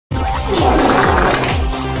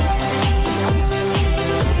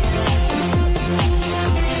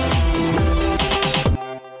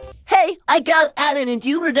Hey, I got added into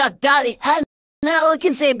Uber.Dotty, and now I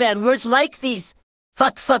can say bad words like these.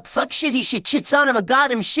 Fuck, shitty shit, son of a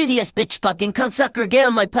goddamn shitty-ass bitch, fucking cunt sucker, get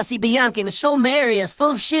on my pussy, Bianca, the show Mary, as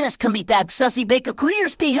full of shit as can be back, sussy, bake queer,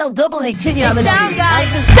 speak hell, double A, titty, I'm sound guys.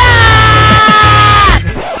 Stop!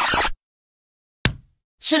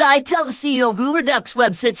 Should I tell the CEO of Uber.Duck's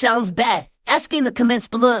website sounds bad? Ask in the comments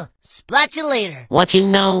below. Splat you later. What you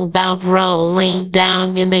know about rolling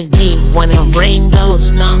down in the deep? When your brain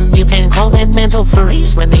goes numb, you can call it mental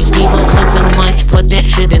freeze. When these people put so much, put that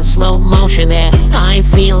shit in slow motion, and I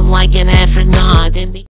feel like an astronaut in the